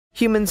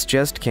Humans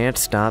just can't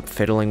stop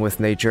fiddling with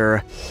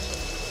nature.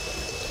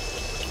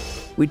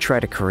 We try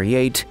to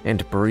create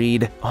and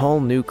breed all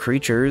new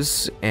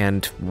creatures,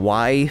 and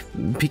why?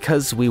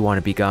 Because we want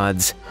to be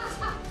gods.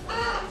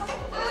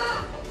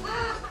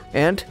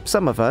 And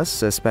some of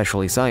us,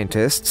 especially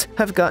scientists,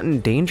 have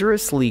gotten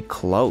dangerously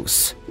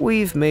close.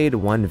 We've made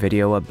one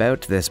video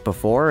about this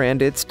before,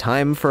 and it's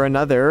time for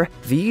another.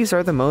 These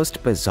are the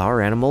most bizarre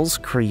animals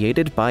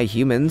created by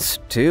humans,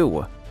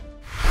 too.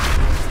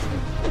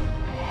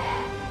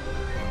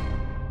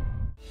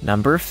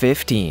 Number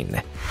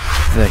 15.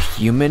 The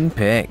human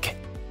pig.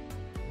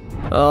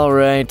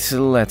 Alright,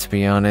 let's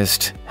be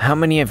honest. How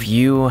many of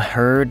you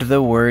heard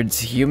the words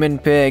human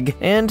pig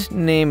and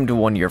named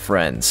one of your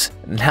friends?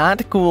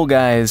 Not cool,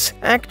 guys.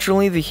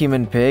 Actually, the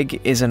human pig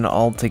is an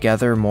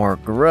altogether more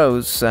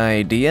gross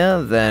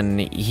idea than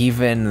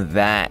even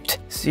that.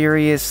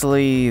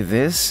 Seriously,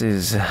 this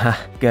is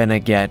gonna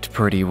get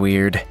pretty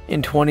weird.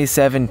 In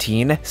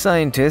 2017,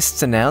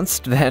 scientists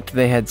announced that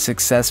they had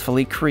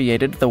successfully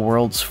created the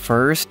world's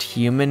first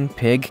human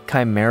pig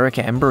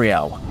chimeric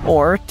embryo.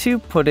 Or, to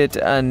put it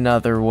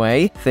another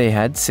way, they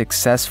had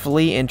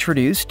successfully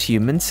introduced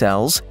human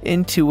cells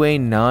into a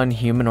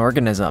non-human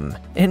organism.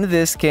 In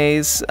this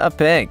case, a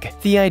pig.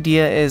 The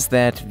idea is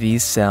that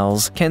these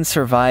cells can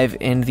survive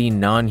in the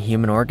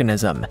non-human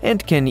organism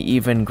and can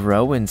even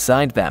grow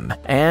inside them.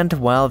 And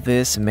while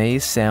this may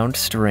sound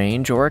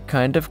strange or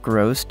kind of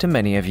gross to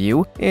many of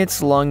you,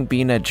 it's long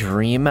been a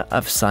dream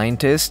of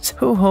scientists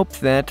who hope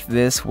that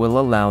this will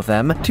allow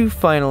them to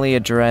finally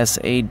address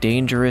a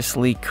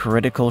dangerously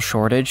critical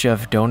shortage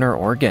of donor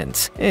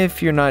organs.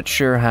 If you're not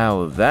sure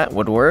how that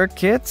would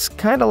work, it's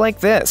kinda like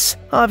this.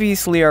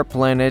 Obviously, our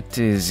planet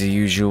is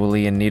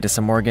usually in need of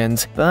some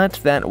organs, but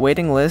that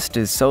waiting list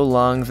is so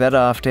long that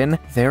often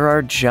there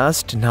are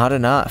just not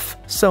enough.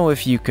 So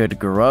if you could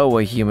grow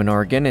a human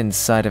organ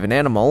inside of an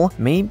animal,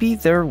 maybe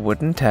there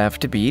wouldn't have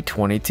to be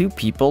 22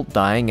 people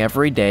dying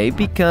every day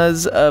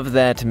because of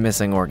that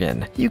missing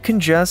organ. You can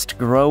just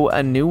grow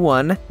a new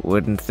one.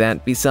 Wouldn't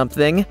that be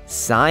something?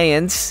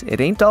 Science, it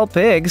ain't all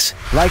pigs.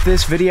 Like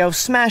this video,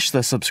 smash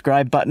the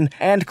subscribe button,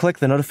 and click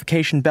the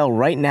notification bell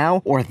right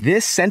now, or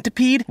this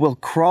centipede will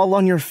crawl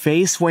on your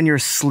face when you're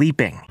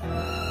sleeping.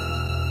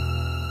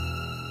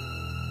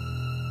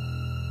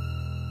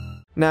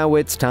 Now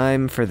it's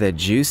time for the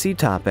juicy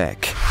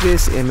topic.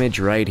 This image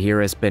right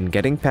here has been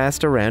getting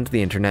passed around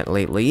the internet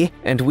lately,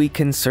 and we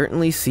can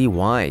certainly see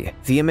why.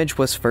 The image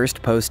was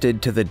first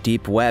posted to the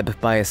deep web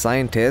by a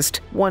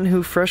scientist, one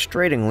who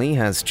frustratingly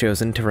has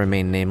chosen to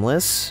remain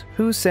nameless,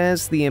 who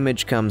says the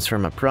image comes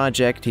from a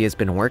project he has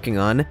been working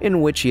on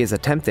in which he is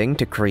attempting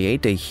to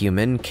create a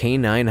human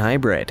canine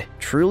hybrid.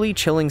 Truly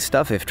chilling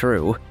stuff if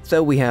true,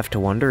 though we have to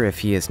wonder if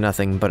he is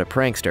nothing but a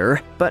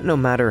prankster. But no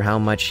matter how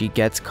much he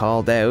gets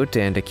called out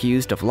and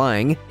accused of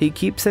lying, he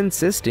keeps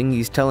insisting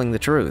he's telling the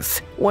truth.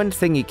 One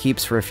thing he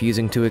keeps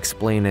refusing to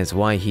explain is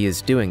why he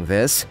is doing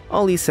this.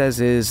 All he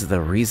says is the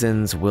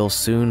reasons will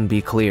soon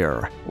be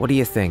clear. What do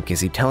you think?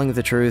 Is he telling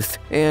the truth?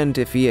 And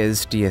if he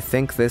is, do you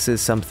think this is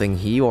something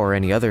he or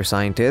any other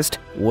scientist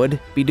would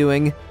be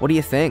doing? What do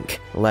you think?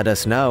 Let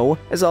us know.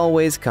 As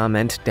always,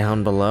 comment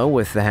down below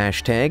with the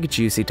hashtag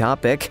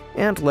 #JuicyTopic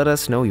and let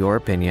us know your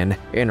opinion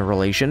in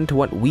relation to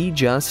what we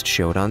just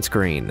showed on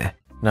screen.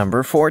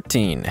 Number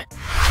 14.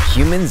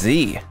 Human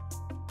Z.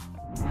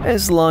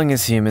 As long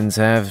as humans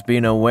have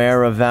been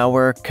aware of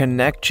our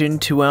connection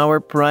to our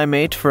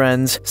primate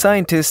friends,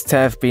 scientists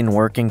have been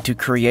working to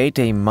create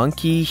a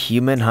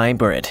monkey-human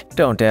hybrid.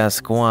 Don't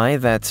ask why,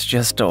 that's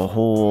just a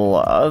whole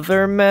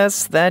other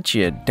mess that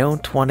you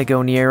don't want to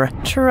go near.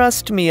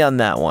 Trust me on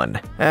that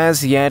one.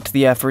 As yet,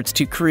 the efforts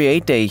to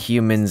create a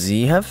human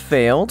Z have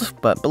failed,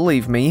 but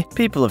believe me,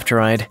 people have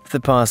tried.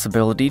 The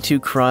possibility to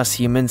cross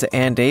humans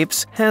and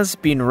apes has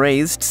been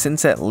raised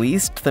since at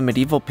least the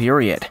medieval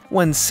period,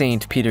 when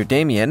Saint Peter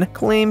Damian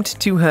claimed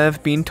to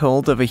have been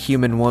told of a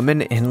human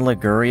woman in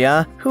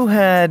Liguria who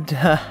had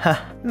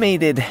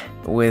mated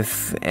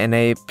with an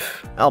ape.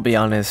 I'll be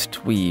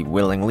honest, we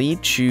willingly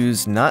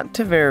choose not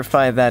to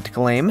verify that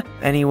claim.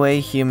 Anyway,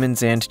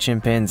 humans and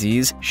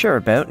chimpanzees share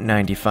about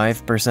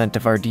 95%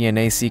 of our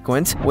DNA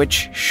sequence,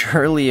 which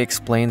surely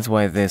explains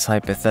why this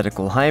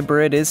hypothetical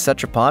hybrid is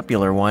such a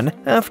popular one.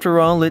 After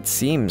all, it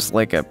seems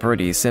like a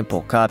pretty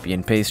simple copy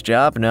and paste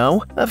job,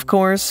 no? Of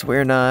course,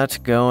 we're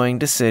not going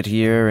to sit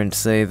here and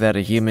say that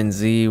a human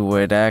Z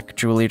would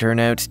actually turn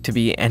out to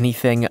be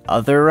anything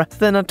other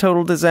than a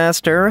total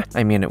disaster.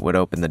 I mean, it would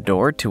open the door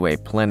to a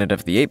Planet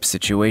of the Apes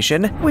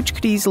situation, which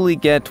could easily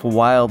get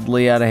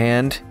wildly out of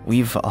hand.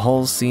 We've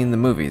all seen the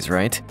movies,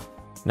 right?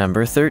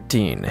 Number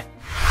 13.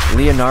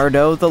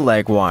 Leonardo the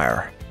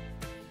Legwire.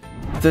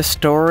 The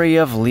story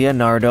of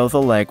Leonardo the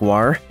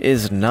Leguar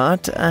is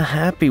not a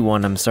happy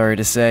one, I'm sorry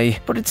to say,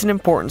 but it's an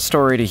important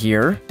story to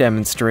hear,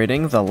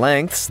 demonstrating the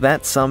lengths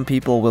that some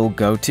people will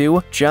go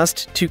to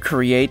just to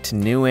create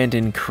new and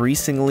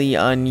increasingly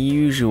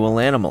unusual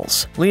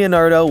animals.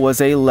 Leonardo was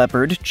a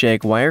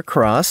leopard-jaguar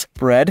cross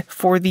bred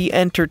for the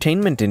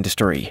entertainment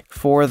industry.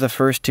 For the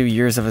first 2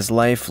 years of his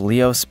life,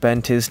 Leo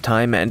spent his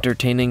time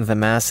entertaining the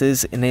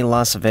masses in a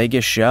Las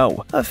Vegas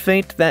show, a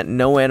fate that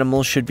no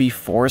animal should be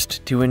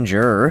forced to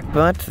endure,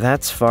 but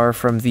that's far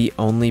from the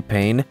only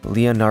pain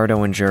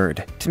Leonardo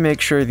endured. To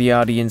make sure the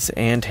audience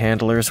and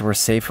handlers were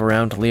safe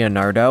around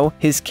Leonardo,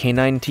 his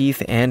canine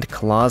teeth and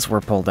claws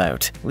were pulled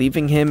out,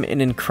 leaving him in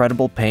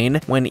incredible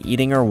pain when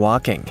eating or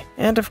walking.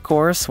 And of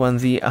course, when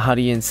the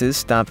audiences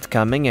stopped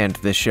coming and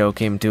the show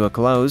came to a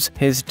close,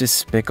 his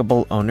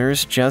despicable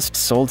owners just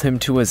sold him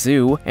to a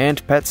zoo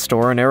and pet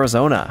store in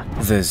Arizona.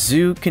 The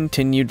zoo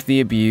continued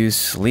the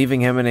abuse,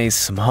 leaving him in a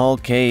small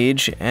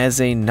cage as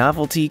a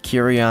novelty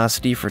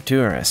curiosity for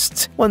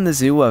tourists. When the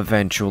zoo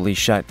eventually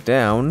shut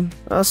down,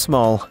 a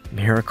small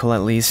miracle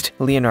at least,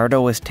 Leonardo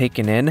was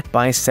taken in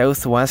by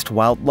Southwest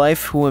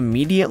Wildlife, who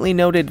immediately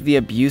noted the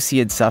abuse he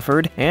had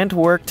suffered and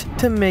worked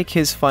to make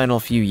his final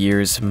few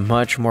years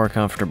much more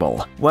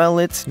comfortable. Well,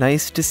 it's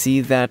nice to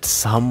see that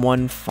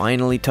someone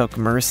finally took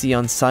mercy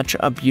on such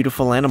a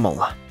beautiful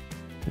animal.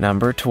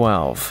 Number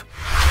 12.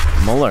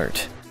 Mullard.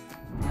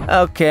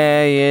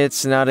 Okay,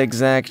 it's not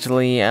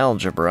exactly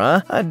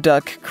algebra. A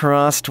duck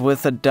crossed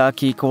with a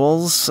duck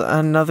equals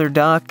another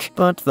duck,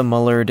 but the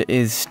mullard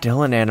is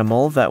still an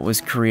animal that was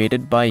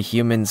created by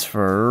humans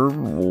for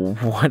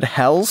what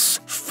else?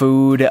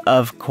 Food,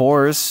 of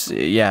course.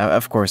 Yeah,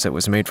 of course it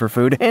was made for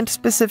food, and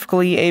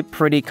specifically a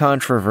pretty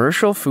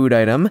controversial food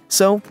item,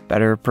 so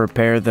better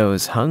prepare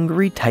those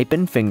hungry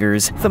typing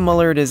fingers. The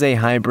mullard is a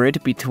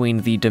hybrid between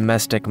the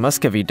domestic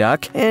Muscovy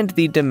duck and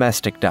the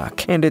domestic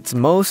duck, and it's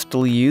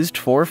mostly used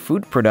for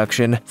food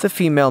production. The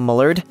female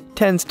mullard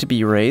tends to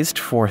be raised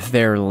for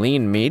their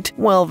lean meat,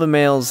 while the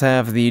males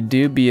have the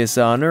dubious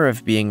honor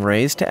of being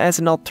raised as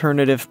an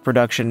alternative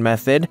production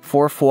method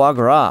for foie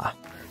gras.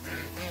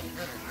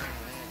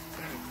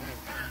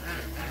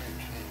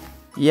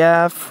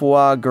 Yeah,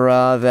 foie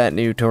gras, that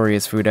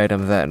notorious food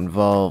item that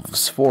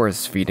involves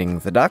force-feeding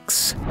the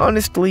ducks.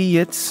 Honestly,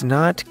 it's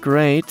not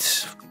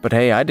great, but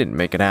hey, I didn't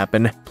make it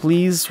happen.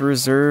 Please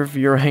reserve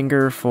your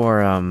anger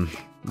for,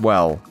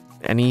 well,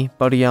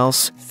 anybody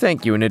else?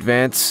 Thank you in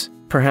advance.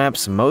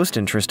 Perhaps most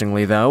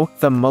interestingly though,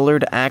 the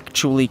mullard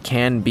actually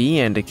can be,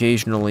 and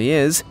occasionally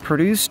is,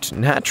 produced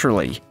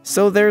naturally.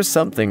 So there's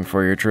something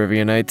for your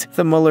trivia night.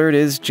 The mullard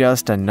is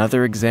just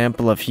another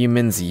example of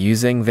humans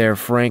using their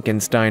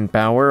Frankenstein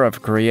power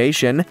of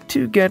creation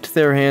to get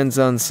their hands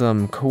on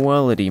some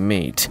quality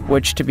meat,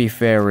 which to be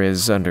fair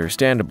is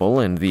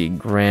understandable in the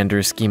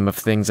grander scheme of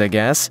things, I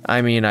guess.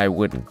 I mean, I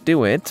wouldn't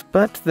do it,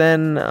 but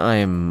then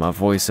I'm a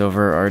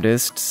voiceover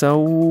artist,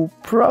 so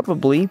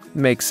probably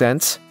makes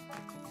sense.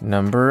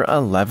 Number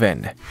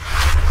 11.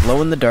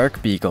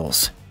 Glow-in-the-dark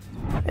beagles.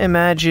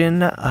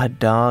 Imagine a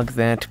dog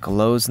that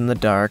glows in the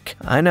dark.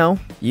 I know,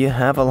 you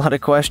have a lot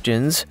of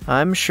questions.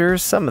 I'm sure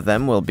some of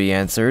them will be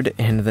answered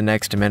in the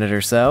next minute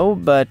or so,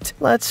 but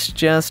let's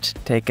just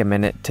take a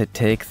minute to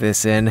take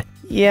this in.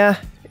 Yeah,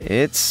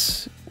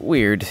 it's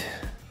weird.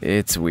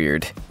 It's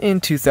weird.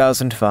 In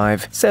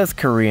 2005, South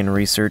Korean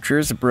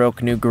researchers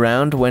broke new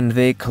ground when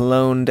they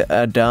cloned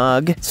a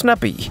dog,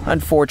 Snuppy.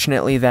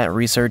 Unfortunately, that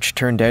research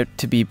turned out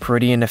to be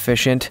pretty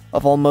inefficient.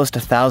 Of almost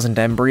 1,000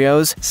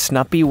 embryos,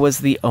 Snuppy was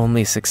the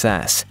only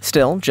success.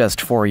 Still, just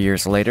 4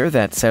 years later,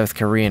 that South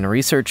Korean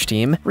research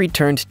team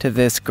returned to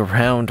this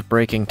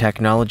groundbreaking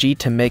technology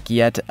to make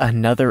yet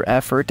another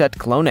effort at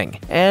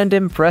cloning. And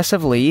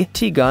impressively,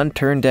 Tigon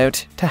turned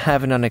out to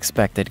have an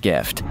unexpected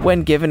gift.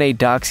 When given a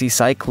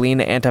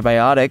doxycycline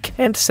antibiotic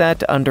and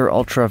sat under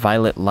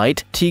ultraviolet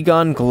light,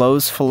 Tigon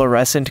glows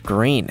fluorescent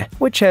green,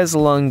 which has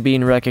long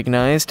been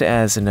recognized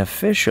as an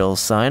official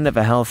sign of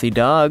a healthy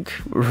dog,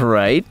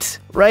 right?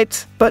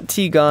 Right? But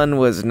Tigon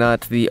was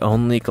not the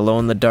only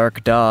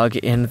glow-in-the-dark dog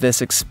in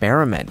this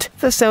experiment.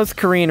 The South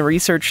Korean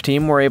research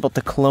team were able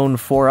to clone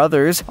 4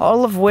 others,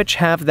 all of which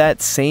have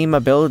that same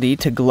ability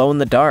to glow in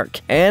the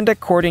dark. And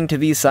according to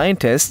these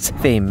scientists,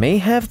 they may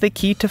have the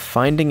key to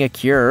finding a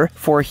cure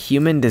for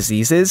human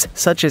diseases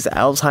such as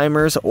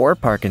Alzheimer's or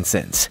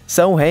Parkinson's.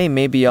 So hey,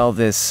 maybe all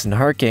this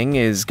snarking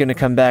is gonna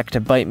come back to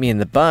bite me in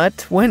the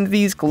butt when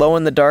these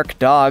glow-in-the-dark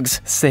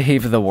dogs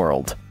save the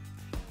world.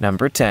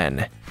 Number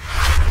 10.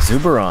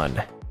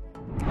 Zuberon.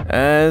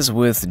 As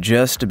with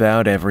just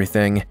about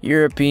everything,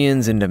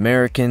 Europeans and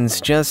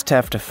Americans just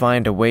have to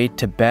find a way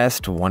to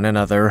best one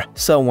another.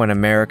 So when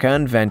America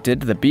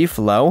invented the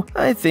beefalo,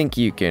 I think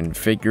you can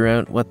figure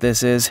out what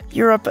this is.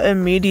 Europe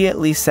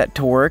immediately set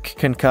to work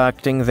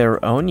concocting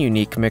their own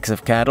unique mix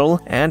of cattle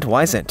and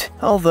Wisent.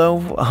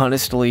 Although,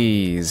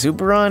 honestly,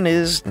 Zuberon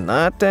is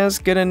not as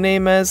good a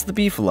name as the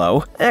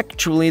beefalo.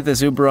 Actually, the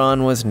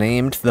Zuberon was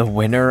named the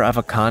winner of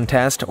a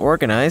contest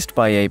organized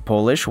by a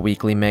Polish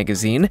weekly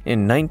magazine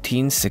in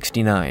 1960.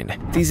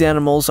 1969. These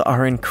animals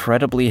are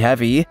incredibly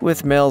heavy,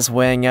 with males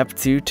weighing up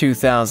to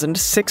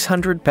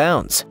 2,600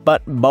 pounds.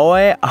 But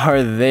boy,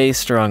 are they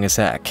strong as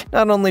heck.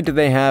 Not only do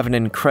they have an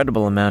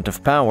incredible amount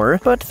of power,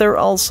 but they're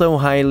also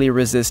highly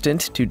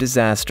resistant to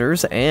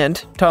disasters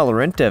and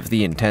tolerant of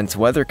the intense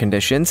weather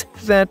conditions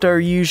that are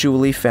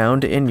usually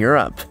found in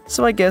Europe.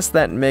 So I guess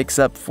that makes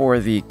up for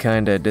the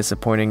kinda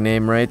disappointing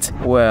name, right?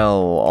 Well,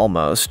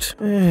 almost.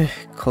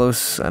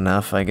 Close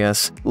enough, I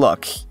guess.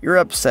 Look,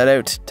 Europe set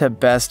out to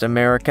best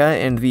America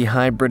in the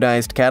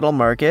hybridized cattle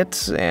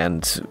market,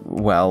 and,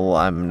 well,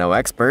 I'm no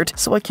expert,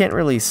 so I can't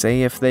really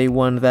say if they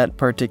won that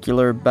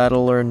particular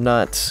battle or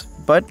not.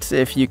 But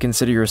if you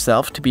consider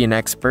yourself to be an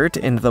expert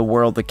in the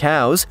world of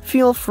cows,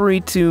 feel free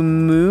to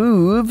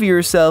move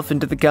yourself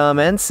into the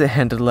comments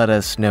and let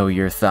us know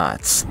your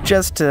thoughts.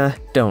 Just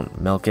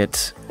don't milk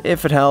it.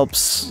 If it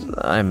helps,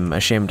 I'm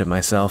ashamed of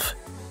myself.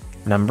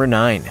 Number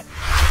 9.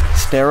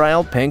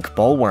 Sterile pink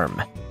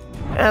bullworm.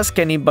 Ask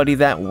anybody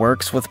that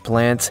works with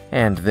plants,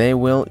 and they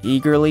will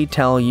eagerly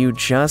tell you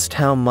just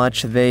how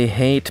much they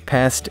hate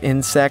pest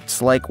insects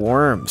like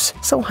worms.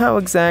 So how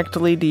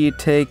exactly do you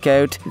take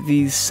out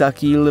these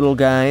sucky little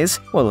guys?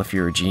 Well, if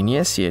you're a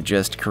genius, you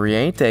just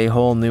create a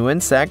whole new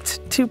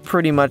insect to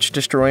pretty much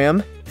destroy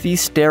them. The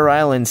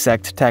sterile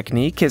insect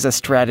technique is a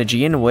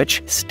strategy in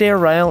which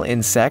sterile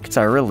insects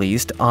are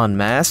released en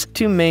masse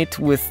to mate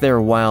with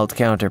their wild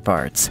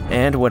counterparts.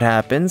 And what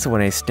happens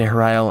when a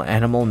sterile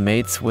animal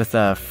mates with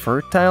a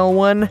fertile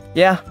one?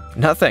 Yeah,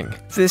 nothing.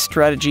 This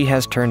strategy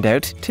has turned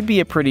out to be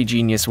a pretty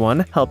genius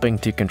one, helping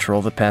to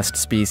control the pest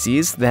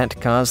species that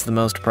cause the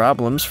most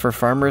problems for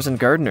farmers and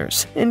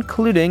gardeners,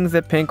 including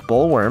the pink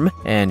bullworm.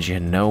 And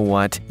you know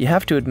what? You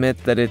have to admit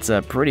that it's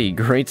a pretty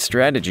great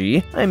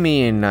strategy. I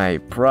mean, I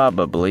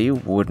probably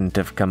wouldn't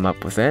have come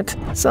up with it.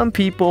 Some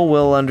people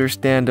will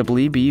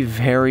understandably be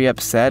very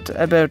upset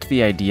about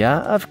the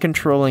idea of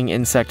controlling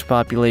insect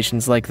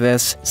populations like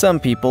this. Some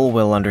people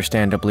will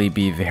understandably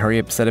be very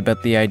upset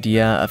about the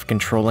idea of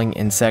controlling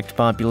insect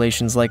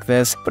populations like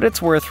this, but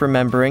it's worth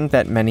remembering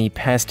that many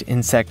pest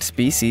insect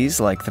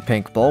species, like the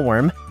pink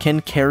bullworm,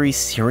 can carry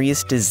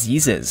serious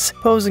diseases,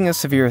 posing a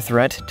severe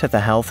threat to the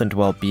health and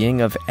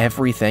well-being of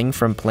everything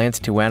from plants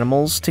to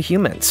animals to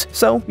humans.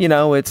 So, you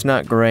know, it's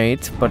not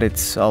great, but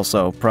it's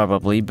also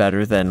probably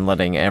better than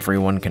letting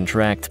everyone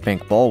contract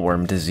pink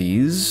bullworm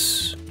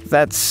disease.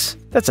 That's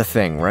a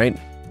thing, right?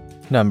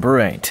 Number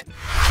 8.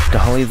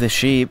 Dolly the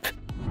sheep.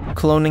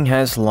 Cloning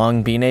has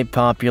long been a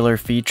popular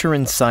feature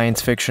in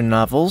science fiction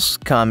novels,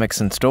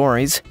 comics, and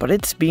stories, but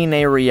it's been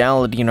a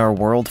reality in our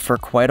world for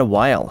quite a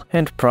while,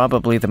 and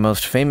probably the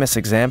most famous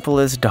example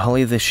is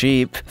Dolly the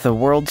sheep, the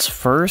world's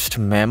first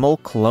mammal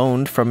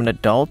cloned from an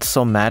adult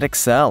somatic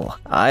cell.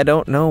 I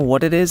don't know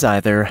what it is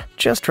either,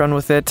 just run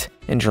with it.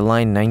 In July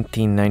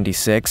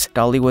 1996,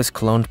 Dolly was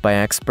cloned by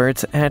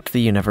experts at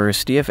the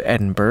University of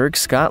Edinburgh,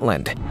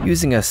 Scotland,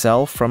 using a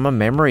cell from a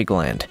mammary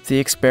gland. The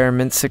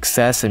experiment's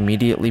success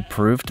immediately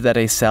proved that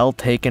a cell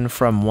taken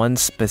from one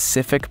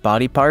specific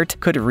body part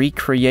could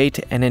recreate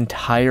an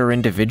entire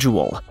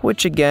individual,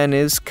 which again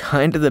is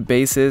kind of the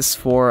basis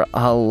for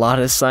a lot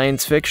of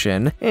science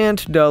fiction,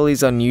 and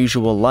Dolly's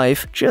unusual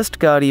life just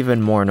got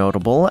even more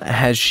notable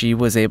as she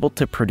was able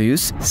to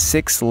produce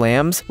 6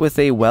 lambs with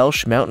a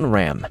Welsh mountain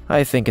ram.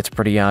 I think it's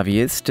pretty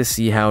obvious to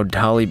see how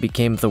Dolly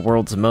became the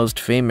world's most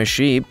famous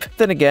sheep.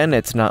 Then again,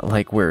 it's not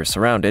like we're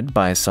surrounded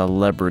by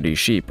celebrity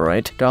sheep,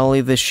 right? Dolly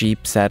the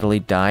sheep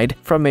sadly died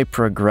from a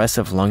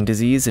progressive lung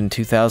disease in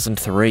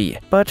 2003,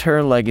 but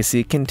her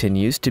legacy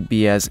continues to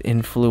be as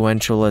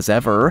influential as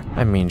ever.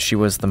 I mean, she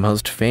was the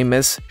most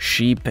famous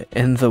sheep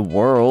in the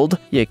world.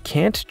 You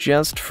can't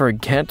just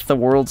forget the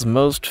world's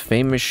most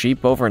famous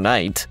sheep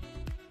overnight.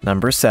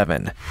 Number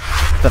 7.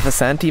 The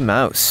Vasanti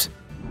mouse.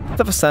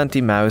 The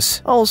Vasanti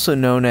mouse, also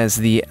known as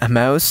the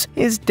mouse,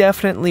 is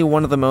definitely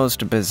one of the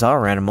most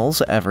bizarre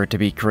animals ever to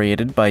be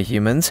created by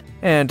humans.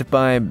 And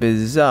by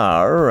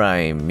bizarre,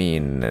 I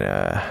mean,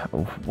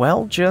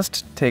 well,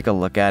 just take a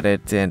look at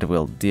it and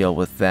we'll deal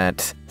with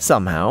that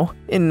somehow.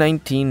 In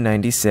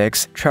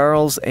 1996,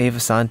 Charles A.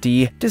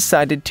 Vasanti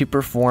decided to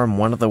perform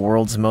one of the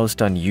world's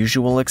most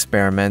unusual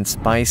experiments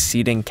by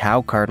seeding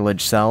cow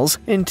cartilage cells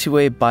into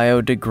a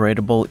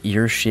biodegradable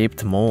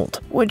ear-shaped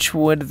mold, which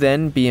would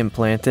then be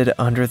implanted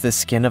under the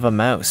skin of a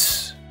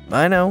mouse.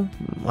 I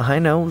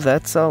know,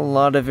 that's a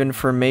lot of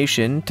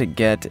information to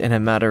get in a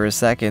matter of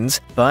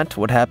seconds, but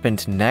what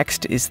happened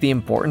next is the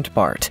important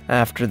part.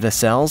 After the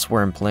cells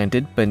were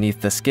implanted beneath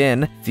the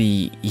skin,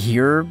 the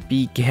ear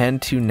began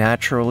to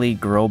naturally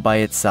grow by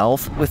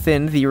itself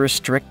within the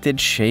restricted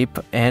shape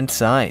and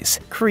size,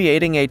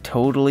 creating a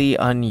totally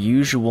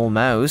unusual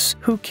mouse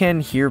who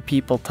can hear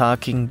people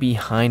talking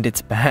behind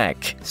its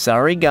back.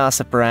 Sorry,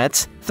 gossip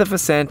rats. The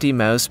Vasanti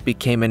mouse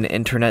became an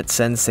internet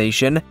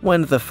sensation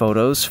when the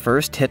photos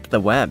first hit the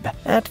web.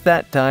 At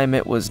that time,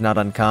 it was not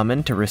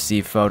uncommon to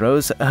receive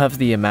photos of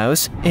the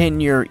mouse in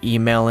your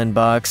email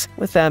inbox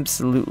with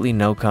absolutely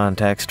no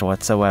context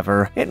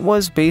whatsoever. It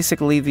was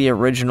basically the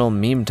original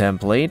meme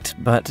template,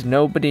 but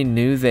nobody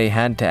knew they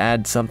had to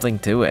add something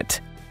to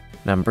it.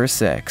 Number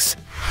 6.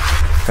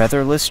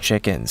 Featherless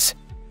chickens.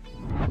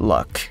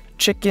 Look,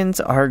 chickens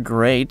are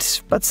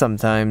great, but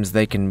sometimes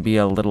they can be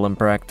a little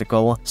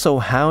impractical. So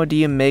how do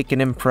you make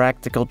an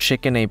impractical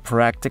chicken a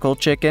practical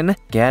chicken?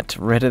 Get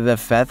rid of the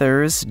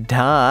feathers,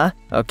 duh.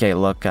 Okay,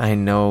 look, I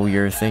know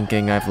you're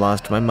thinking I've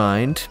lost my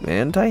mind,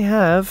 and I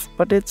have,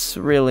 but it's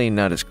really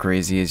not as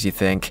crazy as you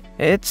think.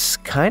 It's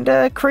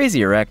kinda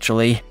crazier,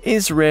 actually.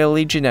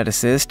 Israeli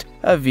geneticist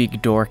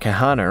Avigdor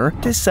Kahaner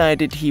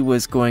decided he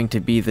was going to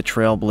be the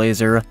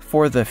trailblazer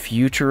for the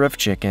future of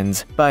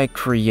chickens by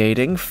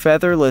creating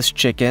featherless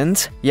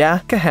chickens.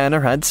 Yeah,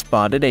 Kahaner had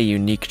spotted a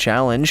unique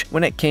challenge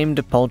when it came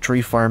to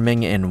poultry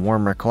farming in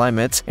warmer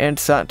climates and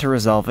sought to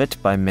resolve it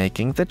by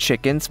making the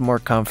chickens more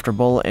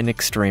comfortable in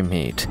extreme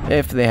heat.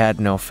 If they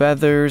had no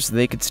feathers,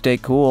 they could stay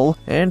cool,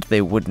 and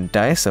they wouldn't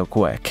die so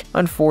quick.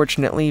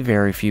 Unfortunately,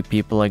 very few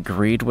people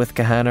agreed with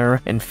Kahaner.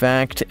 In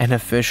fact, an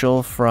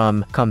official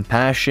from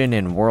Compassion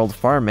in World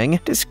Farming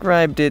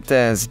described it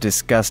as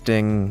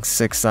disgusting,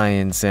 sick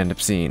science, and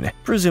obscene.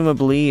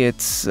 Presumably,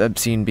 it's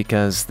obscene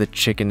because the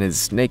chicken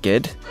is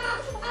naked.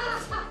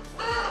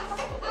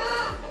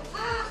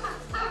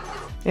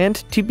 And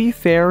to be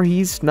fair,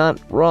 he's not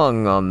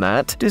wrong on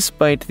that.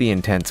 Despite the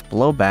intense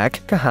blowback,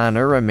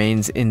 Kahaner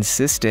remains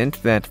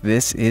insistent that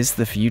this is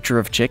the future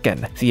of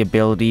chicken. The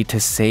ability to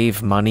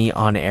save money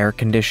on air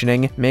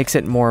conditioning makes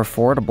it more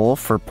affordable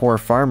for poor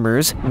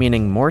farmers,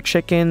 meaning more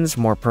chickens,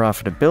 more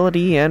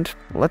profitability, and,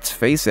 let's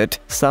face it,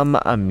 some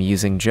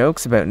amusing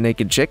jokes about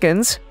naked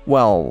chickens.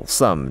 Well,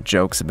 some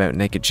jokes about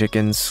naked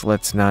chickens.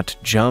 Let's not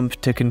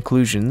jump to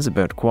conclusions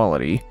about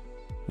quality.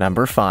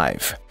 Number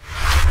 5.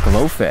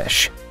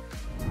 Glowfish.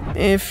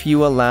 If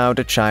you allowed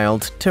a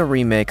child to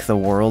remake the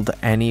world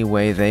any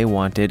way they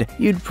wanted,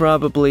 you'd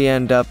probably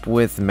end up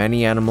with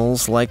many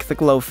animals like the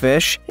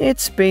glowfish.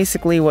 It's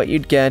basically what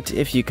you'd get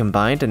if you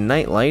combined a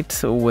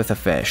nightlight with a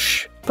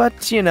fish.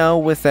 But, you know,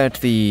 without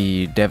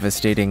the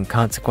devastating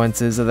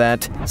consequences of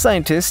that,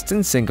 scientists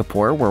in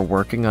Singapore were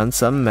working on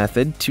some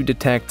method to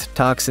detect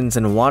toxins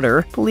in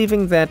water,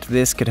 believing that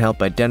this could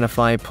help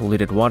identify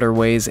polluted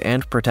waterways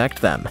and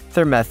protect them.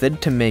 Their method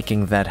to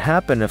making that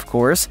happen, of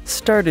course,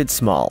 started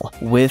small.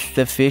 With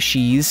the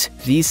fishies,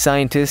 these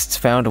scientists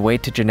found a way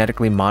to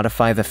genetically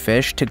modify the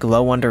fish to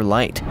glow under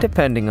light.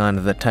 Depending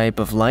on the type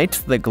of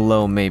light, the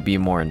glow may be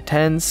more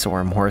intense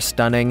or more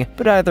stunning,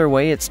 but either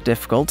way, it's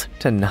difficult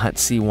to not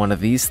see one of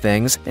these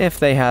things if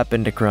they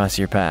happen to cross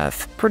your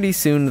path. Pretty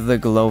soon, the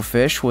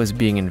glowfish was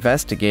being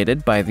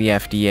investigated by the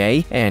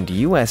FDA and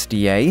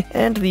USDA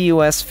and the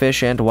US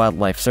Fish and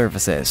Wildlife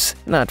Services.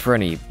 Not for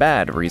any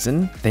bad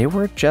reason, they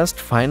were just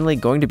finally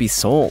going to be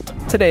sold.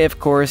 Today, of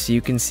course, you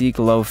can see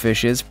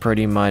glowfishes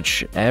pretty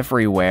much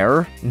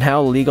everywhere.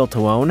 Now legal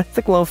to own,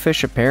 the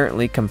glowfish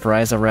apparently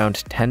comprise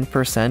around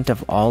 10%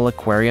 of all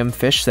aquarium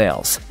fish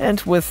sales. And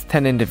with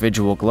 10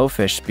 individual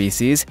glowfish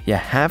species, you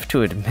have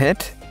to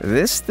admit,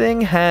 this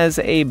thing has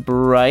a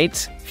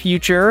bright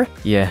future.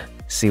 Yeah,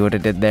 see what I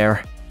did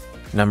there?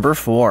 Number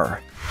 4.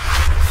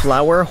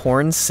 Flower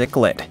horn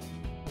cichlid.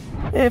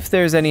 If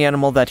there's any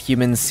animal that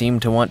humans seem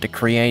to want to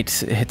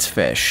create, it's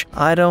fish.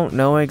 I don't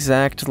know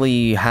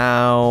exactly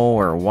how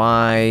or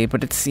why,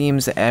 but it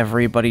seems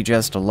everybody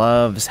just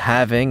loves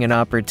having an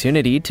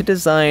opportunity to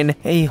design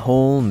a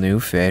whole new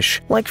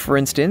fish. Like for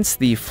instance,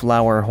 the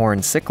flower horn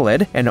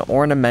cichlid, an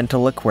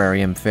ornamental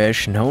aquarium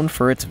fish known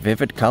for its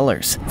vivid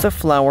colors. The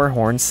flower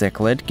horn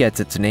cichlid gets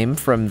its name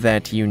from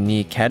that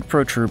unique head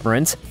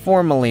protuberance,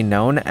 formerly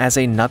known as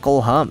a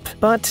knuckle hump.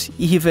 But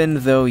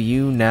even though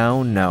you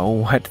now know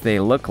what they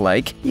look like,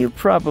 you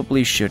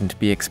probably shouldn't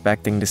be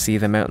expecting to see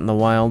them out in the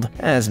wild.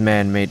 As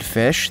man-made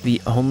fish,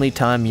 the only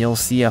time you'll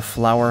see a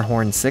flower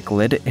horn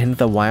cichlid in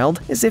the wild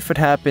is if it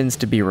happens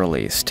to be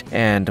released.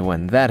 And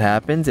when that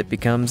happens, it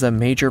becomes a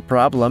major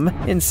problem.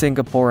 In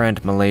Singapore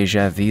and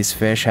Malaysia, these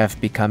fish have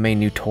become a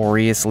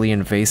notoriously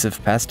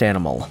invasive pest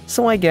animal.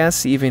 So I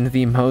guess even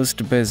the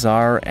most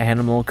bizarre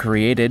animal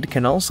created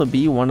can also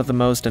be one of the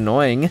most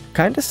annoying.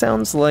 Kinda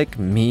sounds like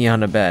me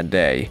on a bad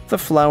day. The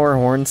flower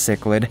horn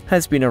cichlid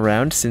has been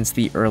around since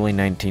the early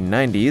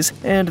 1990s,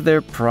 and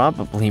they're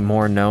probably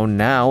more known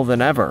now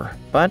than ever.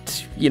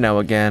 But, you know,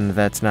 again,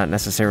 that's not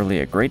necessarily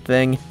a great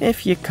thing.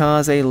 If you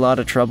cause a lot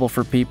of trouble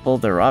for people,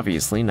 they're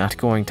obviously not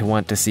going to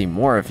want to see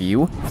more of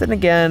you. Then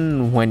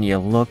again, when you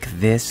look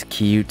this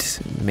cute,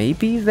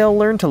 maybe they'll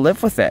learn to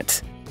live with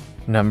it.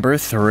 Number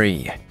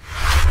 3.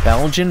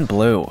 Belgian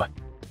Blue.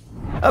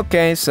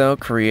 Okay, so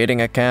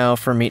creating a cow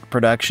for meat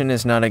production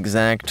is not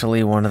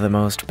exactly one of the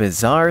most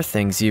bizarre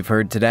things you've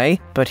heard today,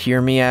 but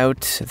hear me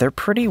out, they're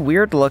pretty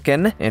weird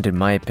looking, and in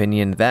my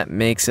opinion that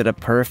makes it a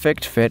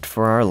perfect fit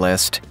for our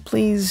list.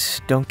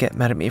 Please don't get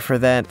mad at me for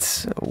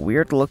that.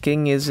 Weird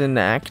looking is an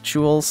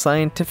actual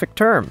scientific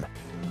term.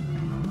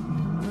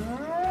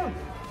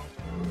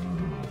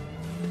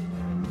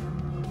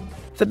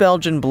 The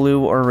Belgian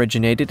Blue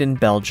originated in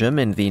Belgium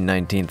in the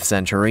 19th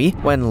century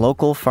when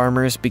local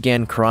farmers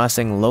began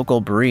crossing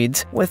local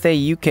breeds with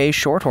a UK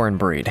Shorthorn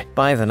breed.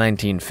 By the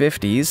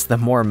 1950s, the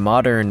more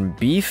modern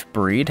beef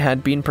breed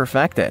had been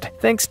perfected,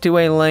 thanks to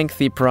a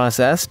lengthy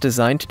process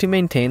designed to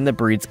maintain the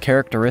breed's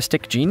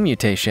characteristic gene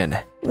mutation.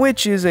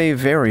 Which is a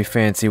very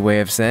fancy way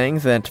of saying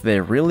that they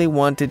really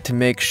wanted to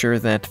make sure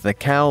that the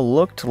cow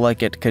looked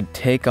like it could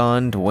take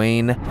on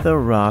Dwayne "The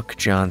Rock"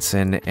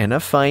 Johnson in a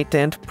fight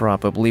and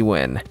probably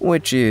win.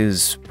 Which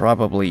is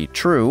probably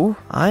true,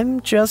 I'm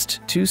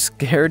just too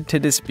scared to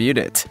dispute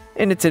it.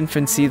 In its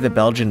infancy, the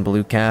Belgian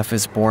Blue calf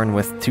is born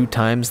with 2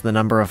 times the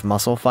number of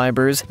muscle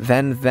fibers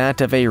than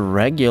that of a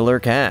regular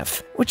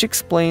calf, which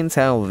explains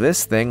how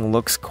this thing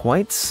looks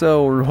quite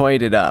so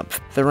roided up.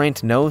 There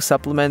ain't no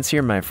supplements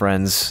here, my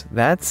friends.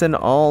 That's an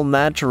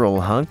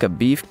all-natural hunk of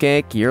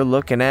beefcake you're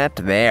looking at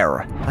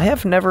there. I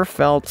have never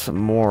felt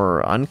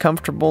more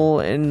uncomfortable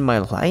in my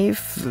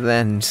life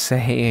than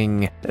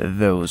saying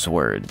those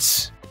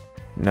words.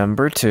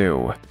 Number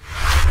 2.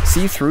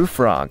 See-through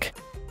frog.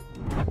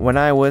 When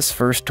I was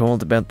first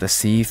told about the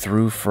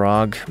see-through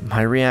frog,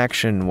 my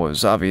reaction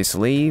was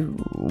obviously,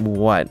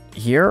 what,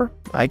 here?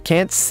 I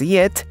can't see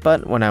it.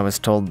 But when I was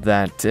told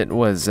that it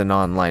was an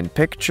online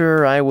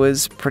picture, I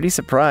was pretty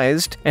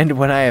surprised. And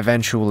when I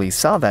eventually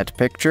saw that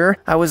picture,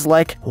 I was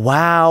like,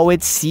 wow,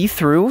 it's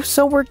see-through,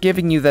 so we're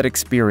giving you that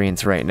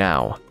experience right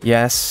now.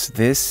 Yes,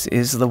 this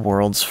is the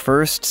world's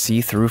first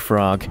see-through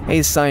frog,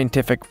 a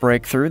scientific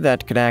breakthrough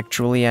that could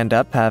actually end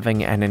up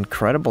having an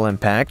incredible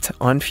impact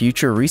on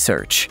future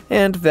research.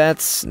 And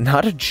that's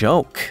not a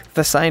joke.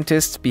 The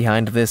scientists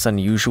behind this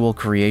unusual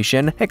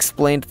creation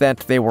explained that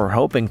they were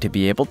hoping to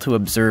be able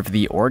to observe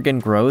the organ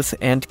growth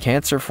and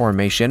cancer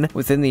formation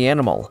within the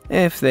animal.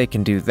 If they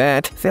can do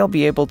that, they'll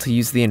be able to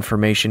use the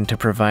information to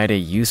provide a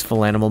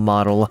useful animal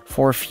model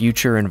for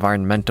future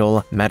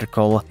environmental,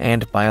 medical,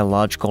 and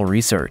biological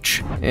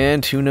research.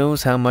 And who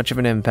knows how much of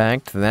an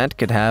impact that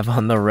could have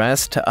on the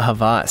rest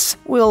of us.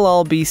 We'll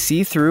all be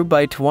see-through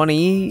by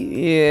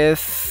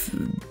 20th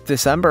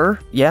December.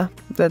 Yeah,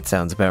 that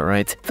sounds about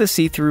right. The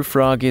see-through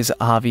frog is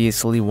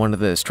obviously one of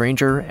the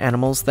stranger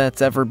animals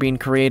that's ever been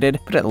created,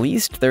 but at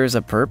least there's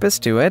a purpose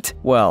to it.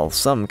 Well,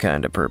 some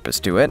kind of purpose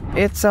to it.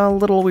 It's a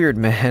little weird,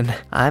 man.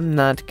 I'm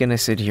not gonna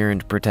sit here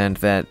and pretend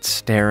that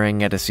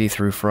staring at a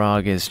see-through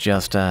frog is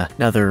just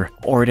another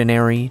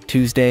ordinary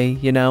Tuesday,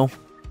 you know?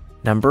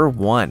 Number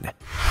 1.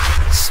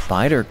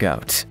 Spider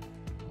goat.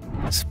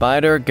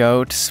 Spider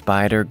goat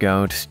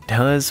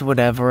does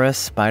whatever a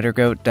spider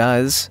goat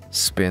does.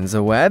 Spins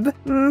a web?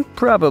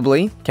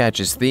 Probably.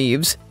 Catches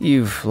thieves?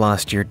 You've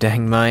lost your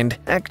dang mind.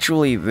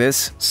 Actually,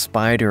 this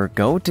spider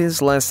goat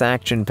is less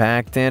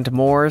action-packed and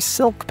more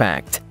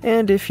silk-packed.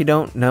 And if you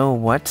don't know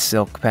what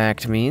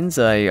silk-packed means,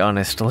 I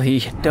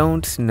honestly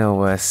don't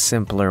know a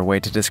simpler way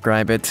to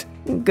describe it.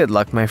 Good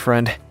luck, my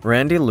friend.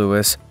 Randy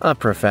Lewis, a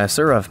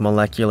professor of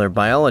molecular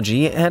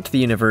biology at the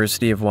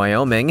University of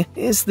Wyoming,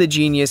 is the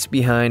genius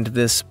behind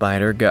this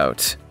spider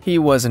goat. He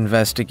was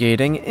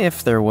investigating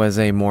if there was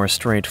a more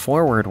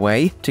straightforward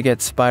way to get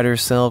spider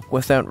silk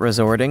without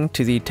resorting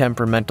to the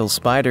temperamental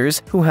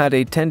spiders who had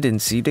a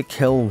tendency to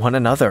kill one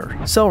another.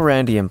 So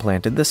Randy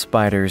implanted the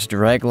spider's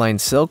dragline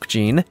silk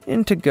gene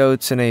into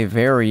goats in a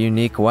very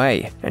unique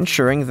way,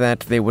 ensuring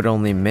that they would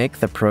only make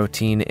the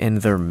protein in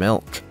their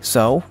milk.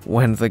 So,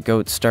 when the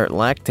goats start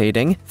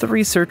lactating, the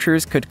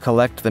researchers could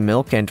collect the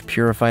milk and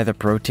purify the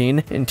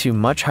protein into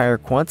much higher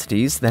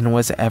quantities than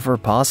was ever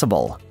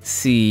possible.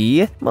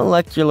 See?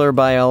 Molecular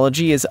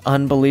biology is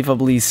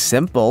unbelievably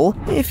simple.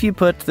 If you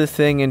put the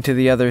thing into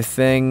the other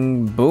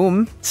thing,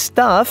 boom,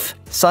 stuff.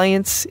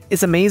 Science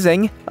is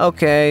amazing.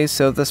 Okay,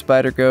 so the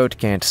spider goat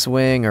can't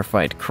swing or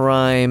fight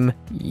crime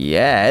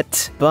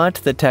yet, but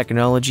the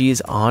technology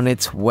is on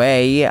its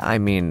way. I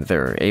mean,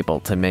 they're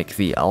able to make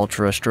the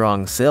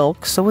ultra-strong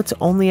silk, so it's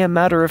only a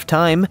matter of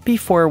time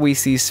before we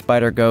see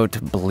spider goat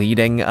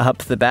bleeding up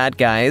the bad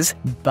guys.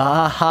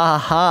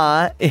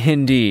 Bah-ha-ha,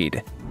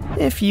 indeed.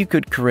 If you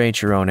could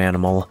create your own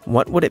animal,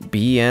 what would it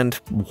be and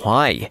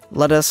why?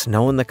 Let us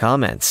know in the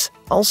comments.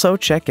 Also,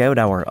 check out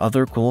our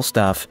other cool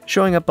stuff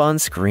showing up on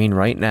screen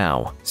right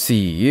now.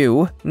 See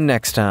you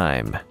next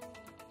time.